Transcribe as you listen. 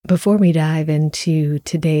Before we dive into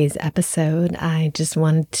today's episode, I just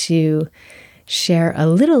wanted to share a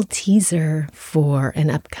little teaser for an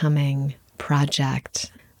upcoming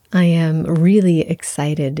project. I am really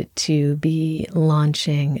excited to be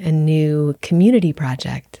launching a new community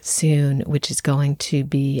project soon, which is going to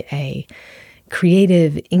be a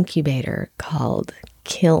creative incubator called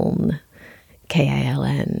Kiln,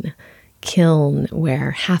 K-I-L-N, Kiln,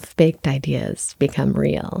 where half-baked ideas become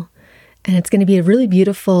real. And it's going to be a really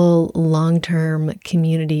beautiful long-term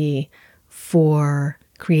community for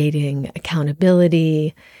creating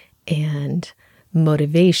accountability and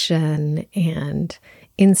motivation and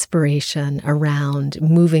inspiration around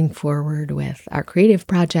moving forward with our creative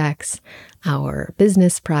projects, our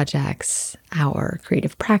business projects, our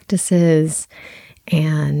creative practices.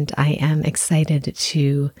 And I am excited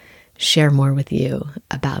to share more with you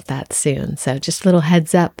about that soon. So just a little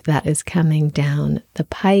heads up, that is coming down the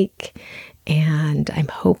pike, and I'm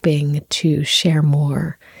hoping to share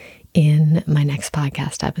more in my next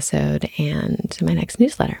podcast episode and my next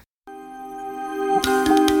newsletter.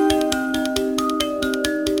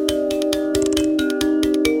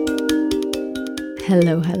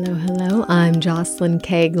 Hello, hello, hello. I'm Jocelyn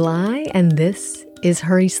K. Glei, and this is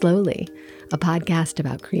Hurry Slowly, a podcast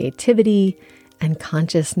about creativity and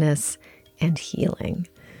consciousness and healing.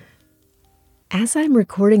 As I'm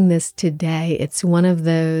recording this today, it's one of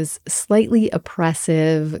those slightly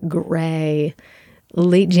oppressive, gray,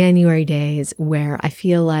 late January days where I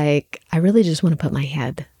feel like I really just want to put my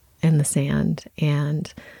head in the sand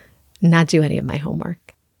and not do any of my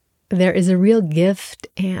homework. There is a real gift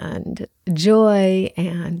and joy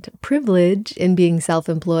and privilege in being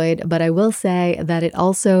self-employed, but I will say that it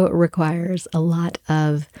also requires a lot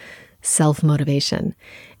of self-motivation.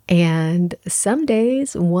 And some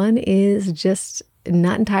days one is just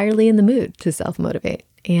not entirely in the mood to self-motivate.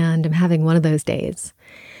 And I'm having one of those days.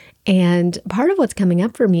 And part of what's coming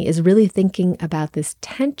up for me is really thinking about this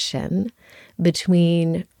tension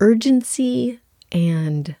between urgency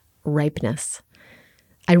and ripeness.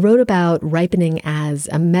 I wrote about ripening as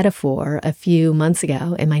a metaphor a few months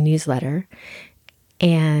ago in my newsletter.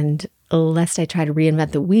 And lest I try to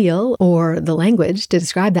reinvent the wheel or the language to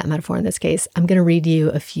describe that metaphor in this case, I'm going to read you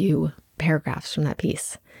a few paragraphs from that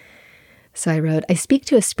piece. So I wrote, I speak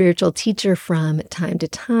to a spiritual teacher from time to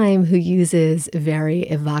time who uses very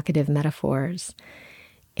evocative metaphors.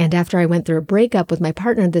 And after I went through a breakup with my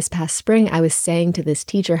partner this past spring, I was saying to this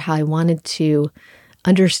teacher how I wanted to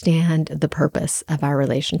understand the purpose of our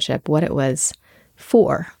relationship, what it was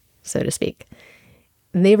for, so to speak.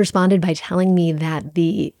 They responded by telling me that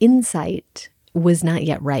the insight was not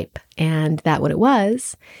yet ripe, and that what it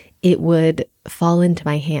was, it would fall into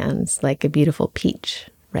my hands like a beautiful peach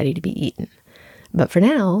ready to be eaten. But for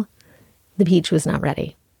now, the peach was not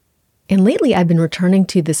ready. And lately I've been returning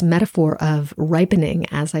to this metaphor of ripening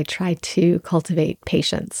as I try to cultivate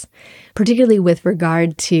patience, particularly with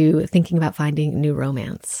regard to thinking about finding new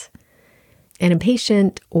romance. An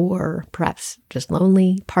impatient or perhaps just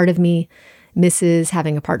lonely part of me misses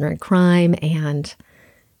having a partner in crime and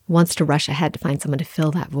wants to rush ahead to find someone to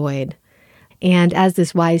fill that void. And as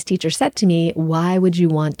this wise teacher said to me, why would you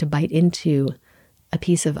want to bite into a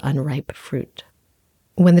piece of unripe fruit?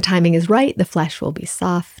 When the timing is right, the flesh will be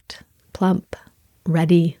soft, plump,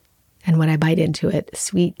 ready, and when I bite into it,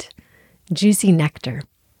 sweet, juicy nectar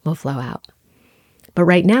will flow out. But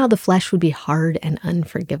right now, the flesh would be hard and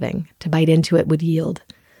unforgiving. To bite into it would yield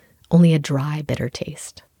only a dry, bitter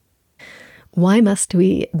taste. Why must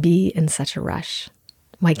we be in such a rush?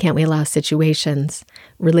 Why can't we allow situations,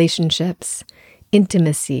 relationships,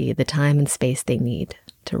 intimacy, the time and space they need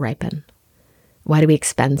to ripen? Why do we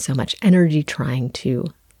expend so much energy trying to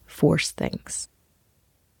force things?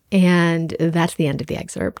 And that's the end of the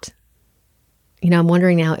excerpt. I'm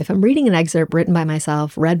wondering now, if I'm reading an excerpt written by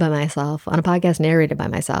myself, read by myself, on a podcast narrated by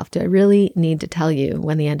myself, do I really need to tell you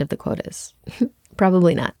when the end of the quote is?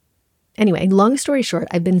 Probably not. Anyway, long story short,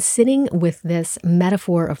 I've been sitting with this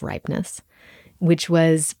metaphor of ripeness, which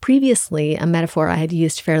was previously a metaphor I had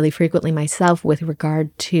used fairly frequently myself with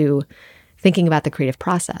regard to thinking about the creative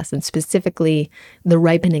process, and specifically the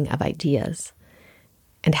ripening of ideas,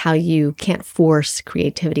 and how you can't force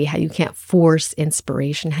creativity, how you can't force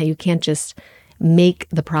inspiration, how you can't just make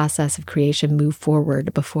the process of creation move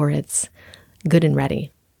forward before it's good and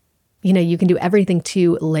ready. You can do everything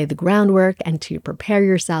to lay the groundwork and to prepare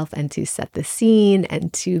yourself and to set the scene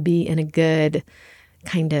and to be in a good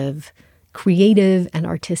kind of creative and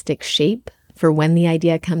artistic shape for when the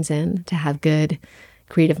idea comes in, to have good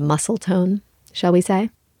creative muscle tone, shall we say.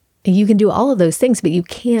 You can do all of those things, but you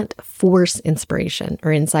can't force inspiration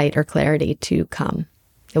or insight or clarity to come.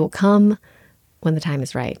 It will come when the time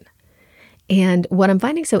is right. And what I'm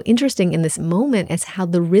finding so interesting in this moment is how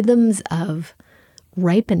the rhythms of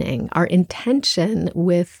ripening are in tension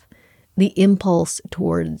with the impulse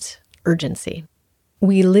towards urgency.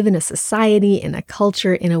 We live in a society, in a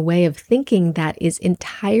culture, in a way of thinking that is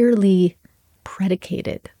entirely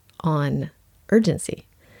predicated on urgency.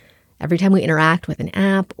 Every time we interact with an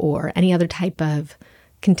app or any other type of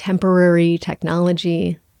contemporary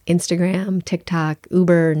technology, Instagram, TikTok,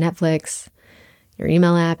 Uber, Netflix, your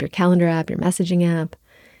email app, your calendar app, your messaging app,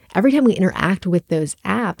 every time we interact with those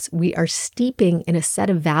apps, we are steeping in a set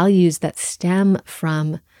of values that stem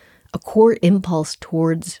from a core impulse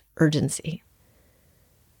towards urgency,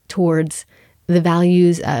 towards the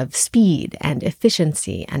values of speed and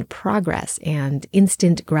efficiency and progress and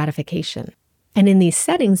instant gratification. And in these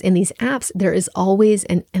settings, in these apps, there is always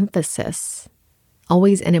an emphasis,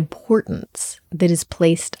 always an importance that is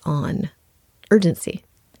placed on urgency.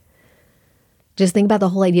 Just think about the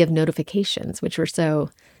whole idea of notifications, which we're so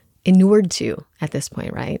inured to at this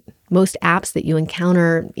point, right? Most apps that you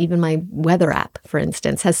encounter, even my weather app, for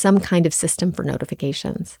instance, has some kind of system for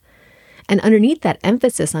notifications. And underneath that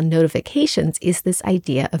emphasis on notifications is this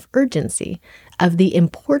idea of urgency, of the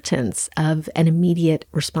importance of an immediate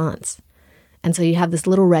response. And so you have this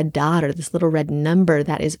little red dot or this little red number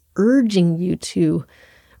that is urging you to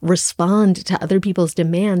respond to other people's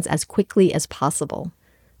demands as quickly as possible,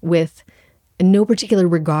 with no particular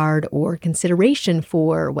regard or consideration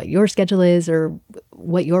for what your schedule is or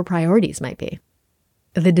what your priorities might be.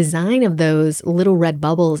 The design of those little red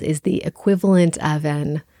bubbles is the equivalent of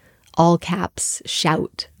an all caps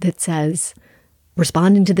shout that says,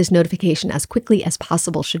 responding to this notification as quickly as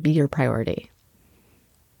possible should be your priority.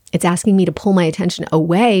 It's asking me to pull my attention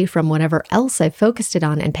away from whatever else I've focused it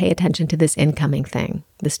on and pay attention to this incoming thing,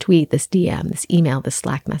 this tweet, this DM, this email, this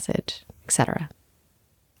Slack message, etc.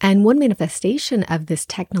 And one manifestation of this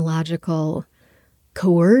technological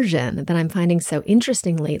coercion that I'm finding so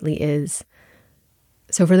interesting lately is,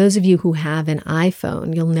 so for those of you who have an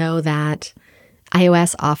iPhone, you'll know that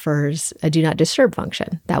iOS offers a do not disturb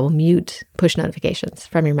function that will mute push notifications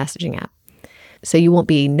from your messaging app. So you won't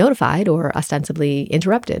be notified or ostensibly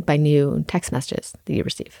interrupted by new text messages that you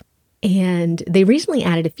receive. And they recently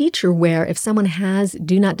added a feature where if someone has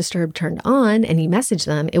do not disturb turned on and you message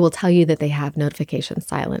them, it will tell you that they have notifications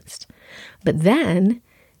silenced. But then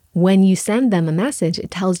when you send them a message, it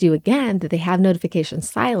tells you again that they have notifications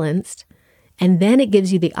silenced, and then it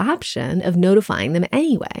gives you the option of notifying them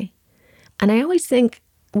anyway. And I always think,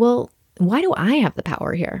 well, why do I have the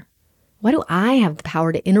power here? Why do I have the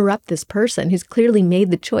power to interrupt this person who's clearly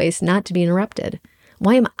made the choice not to be interrupted?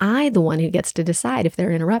 Why am I the one who gets to decide if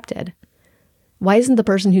they're interrupted? Why isn't the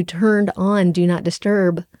person who turned on Do Not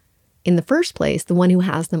Disturb in the first place the one who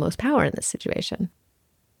has the most power in this situation?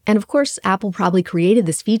 And of course, Apple probably created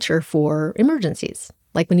this feature for emergencies,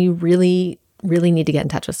 like when you really, really need to get in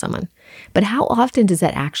touch with someone. But how often does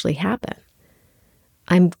that actually happen?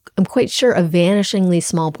 I'm quite sure a vanishingly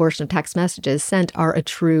small portion of text messages sent are a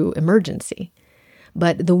true emergency.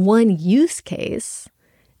 But the one use case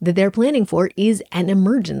that they're planning for is an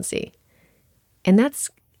emergency. And that's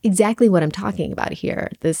exactly what I'm talking about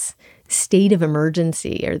here. This state of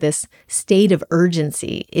emergency or this state of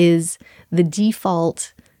urgency is the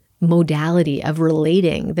default modality of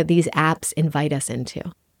relating that these apps invite us into.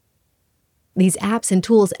 These apps and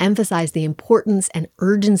tools emphasize the importance and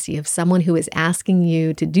urgency of someone who is asking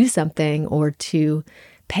you to do something or to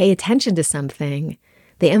pay attention to something.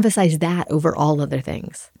 They emphasize that over all other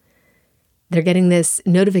things. They're getting this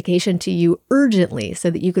notification to you urgently so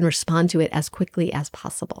that you can respond to it as quickly as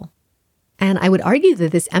possible. And I would argue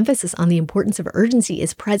that this emphasis on the importance of urgency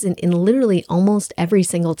is present in literally almost every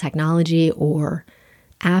single technology or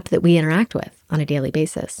app that we interact with on a daily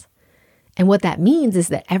basis. And what that means is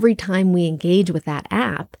that every time we engage with that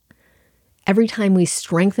app, every time we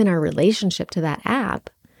strengthen our relationship to that app,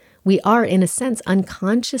 we are, in a sense,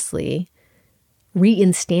 unconsciously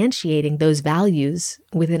reinstantiating those values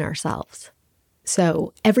within ourselves.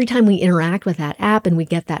 So every time we interact with that app and we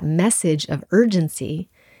get that message of urgency,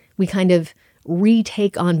 we kind of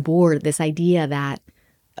retake on board this idea that,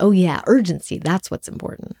 oh yeah, urgency, that's what's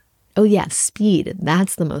important. Oh yeah, speed,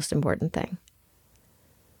 that's the most important thing.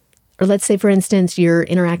 Or let's say, for instance, you're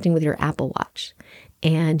interacting with your Apple Watch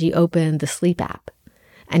and you open the sleep app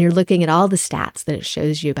and you're looking at all the stats that it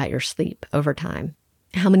shows you about your sleep over time.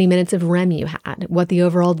 How many minutes of REM you had, what the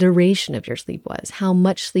overall duration of your sleep was, how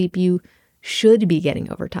much sleep you should be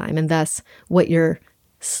getting over time, and thus what your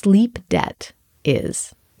sleep debt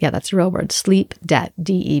is. Yeah, that's a real word, sleep debt,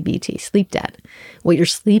 D-E-B-T, sleep debt, what your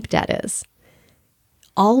sleep debt is.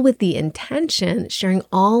 all with the intention, sharing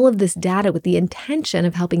all of this data with the intention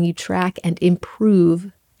of helping you track and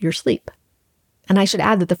improve your sleep. And I should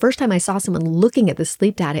add that the first time I saw someone looking at the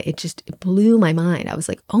sleep data, it blew my mind. I was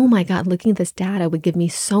like, oh my God, looking at this data would give me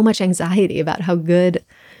so much anxiety about how good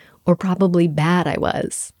or probably bad I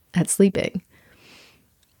was at sleeping.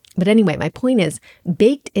 But anyway, my point is,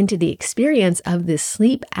 baked into the experience of this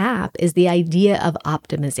sleep app is the idea of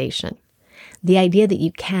optimization. The idea that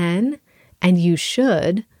you can and you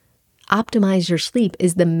should optimize your sleep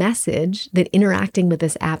is the message that interacting with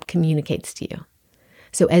this app communicates to you.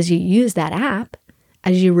 So as you use that app,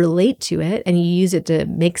 as you relate to it and you use it to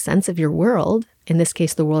make sense of your world, in this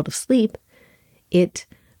case, the world of sleep, it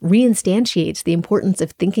reinstantiates the importance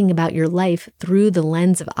of thinking about your life through the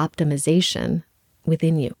lens of optimization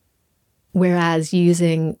within you. Whereas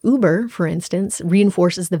using Uber, for instance,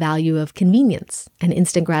 reinforces the value of convenience and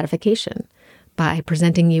instant gratification by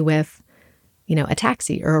presenting you with, a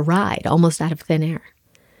taxi or a ride almost out of thin air.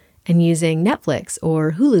 And using Netflix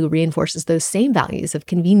or Hulu reinforces those same values of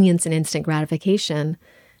convenience and instant gratification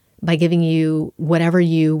by giving you whatever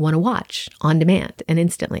you want to watch on demand and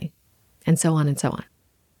instantly, and so on and so on.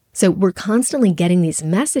 So we're constantly getting these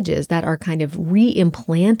messages that are kind of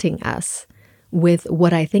re-implanting us with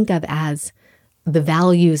what I think of as the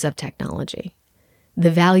values of technology,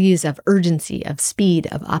 the values of urgency, of speed,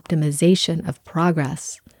 of optimization, of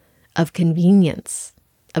progress, of convenience,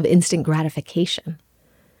 of instant gratification.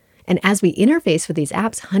 And as we interface with these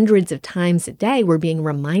apps hundreds of times a day, we're being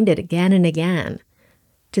reminded again and again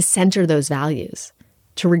to center those values,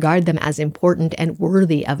 to regard them as important and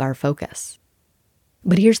worthy of our focus.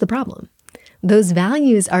 But here's the problem. Those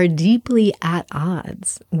values are deeply at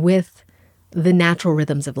odds with the natural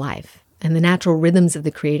rhythms of life and the natural rhythms of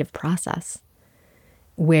the creative process,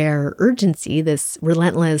 where urgency, this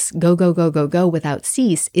relentless go, go, go, go, go without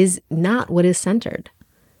cease, is not what is centered.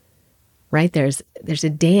 Right? There's a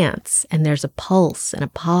dance and there's a pulse and a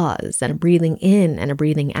pause and a breathing in and a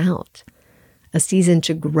breathing out, a season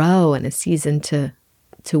to grow and a season to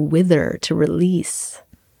wither, to release,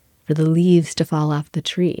 for the leaves to fall off the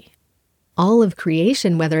tree. All of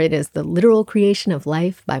creation, whether it is the literal creation of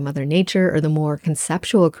life by Mother Nature or the more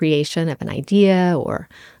conceptual creation of an idea or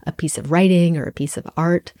a piece of writing or a piece of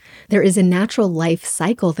art, there is a natural life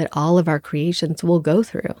cycle that all of our creations will go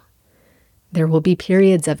through. There will be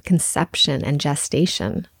periods of conception and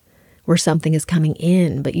gestation where something is coming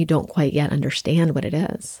in, but you don't quite yet understand what it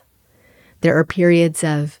is. There are periods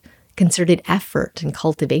of concerted effort and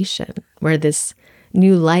cultivation where this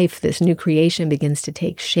new life, this new creation begins to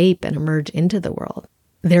take shape and emerge into the world.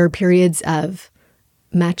 There are periods of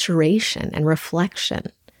maturation and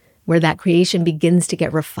reflection where that creation begins to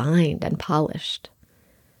get refined and polished.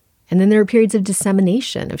 And then there are periods of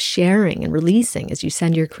dissemination, of sharing and releasing as you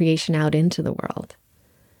send your creation out into the world.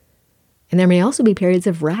 And there may also be periods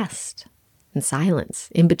of rest and silence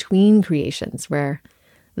in between creations where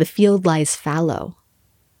the field lies fallow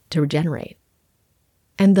to regenerate.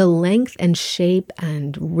 And the length and shape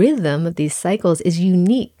and rhythm of these cycles is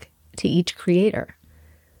unique to each creator.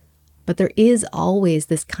 But there is always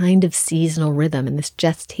this kind of seasonal rhythm and this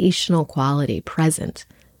gestational quality present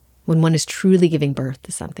when one is truly giving birth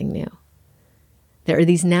to something new. There are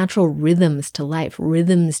these natural rhythms to life,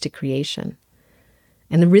 rhythms to creation.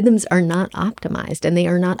 And the rhythms are not optimized and they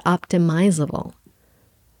are not optimizable.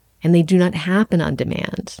 And they do not happen on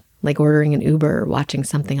demand, like ordering an Uber or watching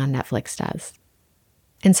something on Netflix does.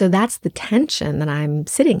 And so that's the tension that I'm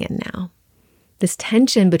sitting in now. This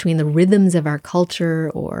tension between the rhythms of our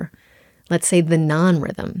culture, or let's say the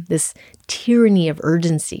non-rhythm, this tyranny of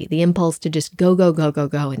urgency, the impulse to just go, go, go, go,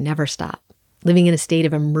 go and never stop, living in a state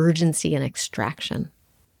of emergency and extraction.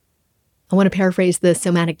 I want to paraphrase the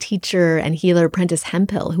somatic teacher and healer Prentice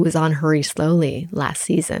Hemphill, who was on Hurry Slowly last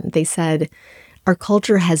season. They said, our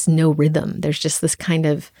culture has no rhythm. There's just this kind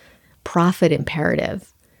of profit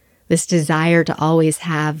imperative, this desire to always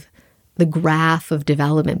have the graph of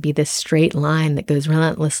development be this straight line that goes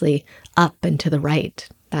relentlessly up and to the right,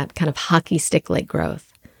 that kind of hockey stick-like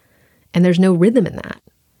growth. And there's no rhythm in that.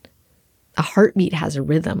 A heartbeat has a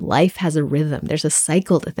rhythm. Life has a rhythm. There's a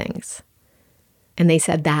cycle to things. And they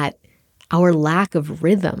said that our lack of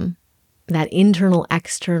rhythm, that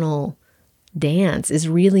internal-external dance, is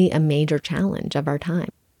really a major challenge of our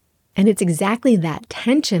time. And it's exactly that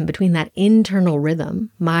tension between that internal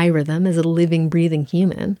rhythm, my rhythm as a living, breathing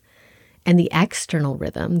human, and the external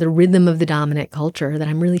rhythm, the rhythm of the dominant culture, that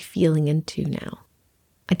I'm really feeling into now.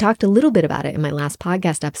 I talked a little bit about it in my last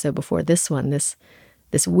podcast episode before this one, this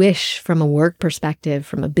wish from a work perspective,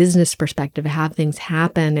 from a business perspective, to have things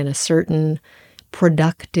happen in a certain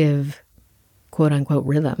productive, quote unquote,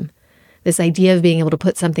 rhythm. This idea of being able to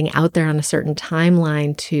put something out there on a certain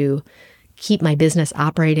timeline to keep my business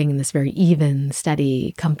operating in this very even,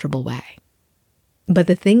 steady, comfortable way. But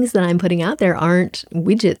the things that I'm putting out there aren't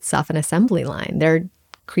widgets off an assembly line. They're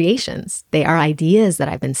creations. They are ideas that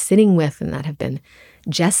I've been sitting with and that have been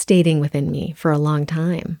gestating within me for a long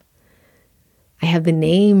time. I have the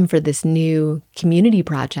name for this new community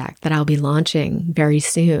project that I'll be launching very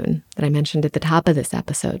soon that I mentioned at the top of this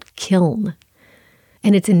episode, Kiln.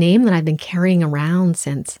 And it's a name that I've been carrying around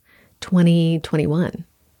since 2021.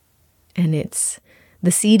 And it's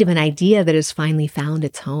the seed of an idea that has finally found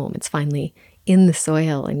its home. It's finally in the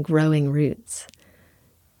soil and growing roots.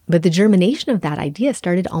 But the germination of that idea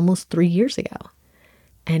started almost 3 years ago.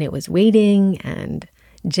 And it was waiting and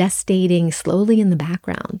gestating slowly in the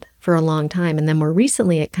background for a long time. And then more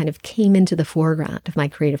recently, it kind of came into the foreground of my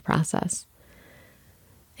creative process.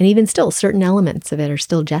 And even still, certain elements of it are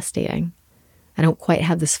still gestating. I don't quite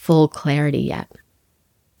have this full clarity yet.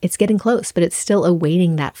 It's getting close, but it's still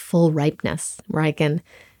awaiting that full ripeness where I can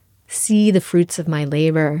see the fruits of my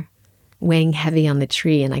labor weighing heavy on the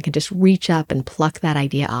tree, and I can just reach up and pluck that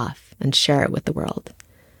idea off and share it with the world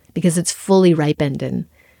because it's fully ripened and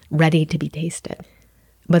ready to be tasted.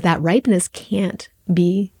 But that ripeness can't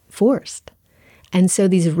be forced. And so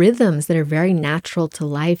these rhythms that are very natural to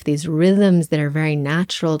life, these rhythms that are very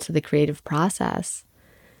natural to the creative process,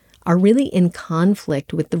 are really in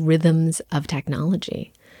conflict with the rhythms of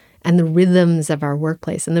technology and the rhythms of our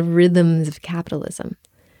workplace and the rhythms of capitalism,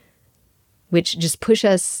 which just push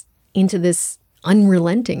us into this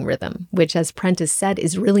unrelenting rhythm, which, as Prentice said,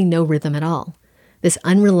 is really no rhythm at all. This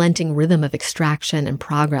unrelenting rhythm of extraction and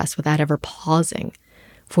progress without ever pausing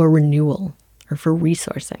for renewal or for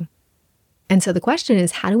resourcing. And so the question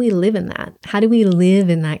is, how do we live in that? How do we live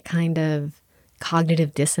in that kind of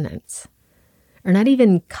cognitive dissonance? Or not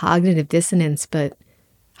even cognitive dissonance, but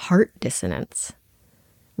heart dissonance,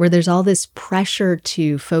 where there's all this pressure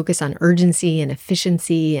to focus on urgency and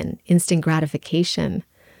efficiency and instant gratification.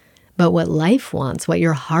 But what life wants, what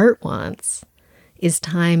your heart wants, is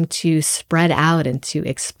time to spread out and to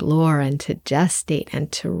explore and to gestate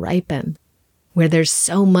and to ripen, where there's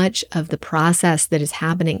so much of the process that is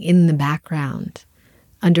happening in the background,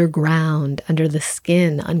 underground, under the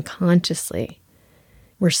skin, unconsciously,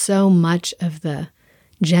 where so much of the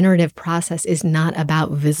generative process is not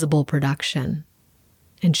about visible production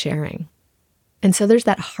and sharing. And so there's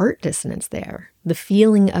that heart dissonance there, the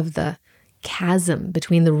feeling of the chasm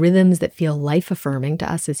between the rhythms that feel life-affirming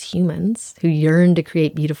to us as humans who yearn to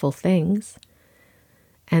create beautiful things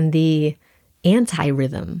and the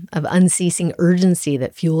anti-rhythm of unceasing urgency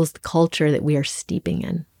that fuels the culture that we are steeping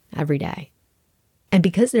in every day. And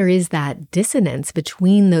because there is that dissonance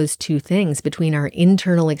between those two things, between our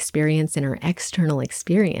internal experience and our external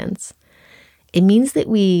experience, it means that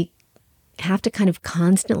we have to kind of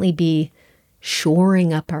constantly be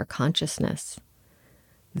shoring up our consciousness.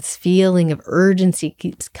 This feeling of urgency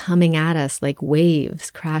keeps coming at us like waves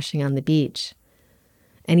crashing on the beach.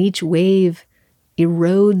 And each wave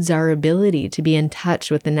erodes our ability to be in touch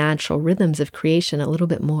with the natural rhythms of creation a little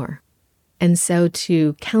bit more. And so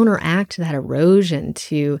to counteract that erosion,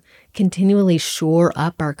 to continually shore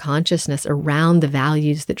up our consciousness around the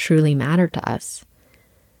values that truly matter to us,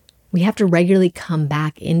 we have to regularly come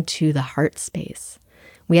back into the heart space.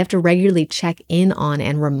 We have to regularly check in on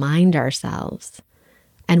and remind ourselves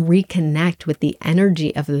and reconnect with the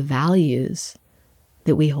energy of the values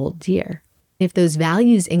that we hold dear. If those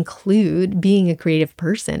values include being a creative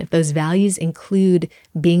person, if those values include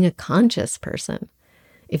being a conscious person,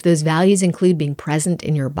 if those values include being present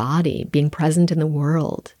in your body, being present in the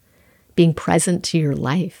world, being present to your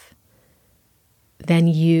life, then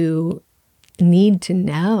you need to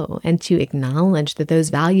know and to acknowledge that those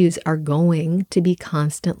values are going to be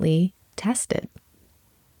constantly tested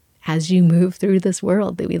as you move through this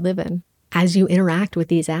world that we live in, as you interact with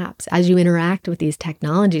these apps, as you interact with these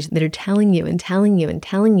technologies that are telling you and telling you and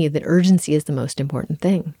telling you that urgency is the most important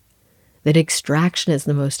thing, that extraction is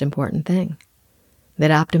the most important thing,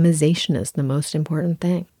 that optimization is the most important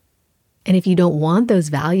thing. And if you don't want those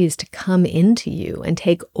values to come into you and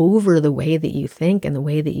take over the way that you think and the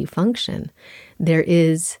way that you function, there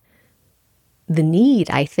is the need,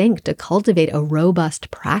 I think, to cultivate a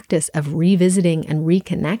robust practice of revisiting and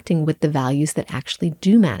reconnecting with the values that actually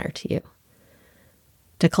do matter to you.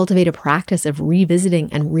 To cultivate a practice of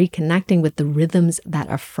revisiting and reconnecting with the rhythms that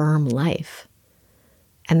affirm life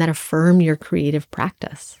and that affirm your creative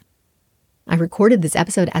practice. I recorded this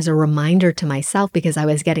episode as a reminder to myself because I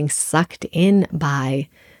was getting sucked in by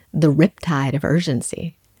the riptide of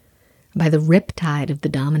urgency, by the riptide of the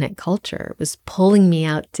dominant culture. It was pulling me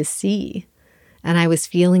out to sea. and I was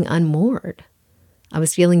feeling unmoored. I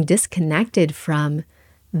was feeling disconnected from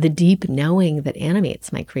the deep knowing that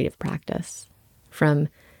animates my creative practice, from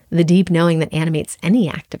the deep knowing that animates any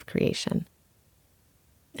act of creation.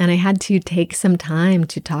 And I had to take some time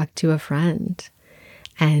to talk to a friend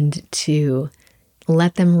and to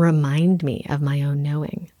let them remind me of my own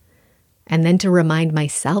knowing, and then to remind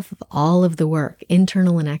myself of all of the work,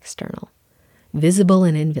 internal and external, visible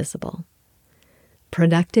and invisible,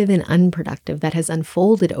 productive and unproductive, that has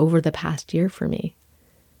unfolded over the past year for me.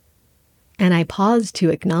 And I paused to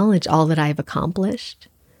acknowledge all that I've accomplished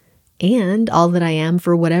and all that I am,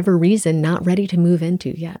 for whatever reason, not ready to move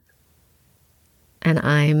into yet. And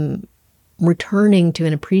I'm returning to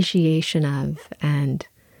an appreciation of and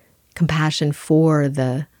compassion for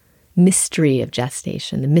the mystery of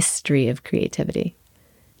gestation, the mystery of creativity,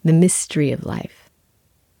 the mystery of life.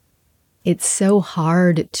 It's so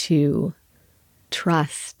hard to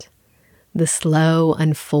trust the slow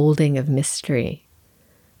unfolding of mystery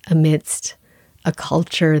amidst a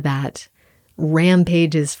culture that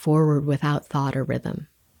rampages forward without thought or rhythm,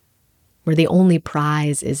 where the only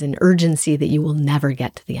prize is an urgency that you will never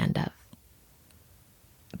get to the end of.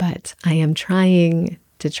 But I am trying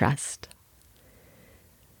to trust.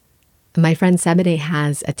 My friend Sebede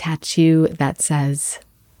has a tattoo that says,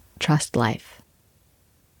 "Trust life."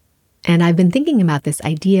 And I've been thinking about this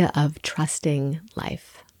idea of trusting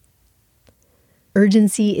life.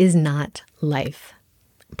 Urgency is not life.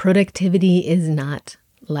 Productivity is not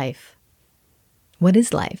life. What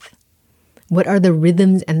is life? What are the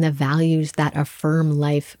rhythms and the values that affirm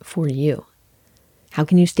life for you? How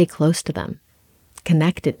can you stay close to them,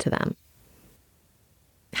 connected to them?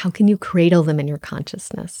 How can you cradle them in your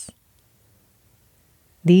consciousness?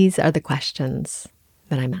 These are the questions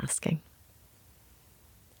that I'm asking.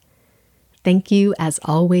 Thank you, as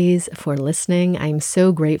always, for listening. I'm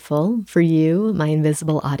so grateful for you, my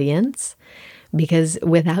invisible audience, because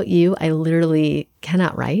without you, I literally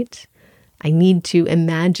cannot write. I need to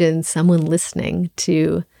imagine someone listening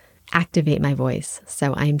to activate my voice.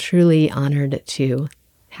 So I'm truly honored to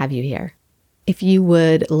have you here. If you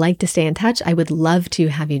would like to stay in touch, I would love to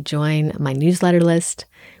have you join my newsletter list,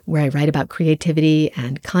 where I write about creativity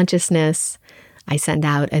and consciousness. I send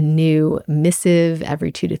out a new missive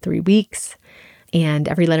every 2 to 3 weeks, and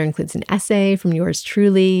every letter includes an essay from yours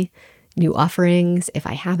truly, new offerings, if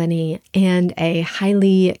I have any, and a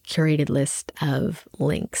highly curated list of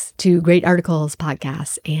links to great articles,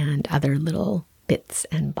 podcasts, and other little bits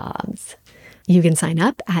and bobs. You can sign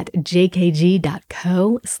up at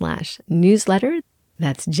jkg.co/newsletter.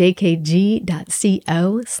 That's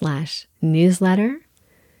jkg.co/newsletter.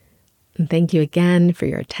 And thank you again for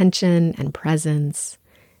your attention and presence.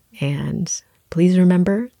 And please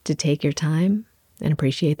remember to take your time and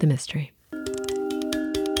appreciate the mystery.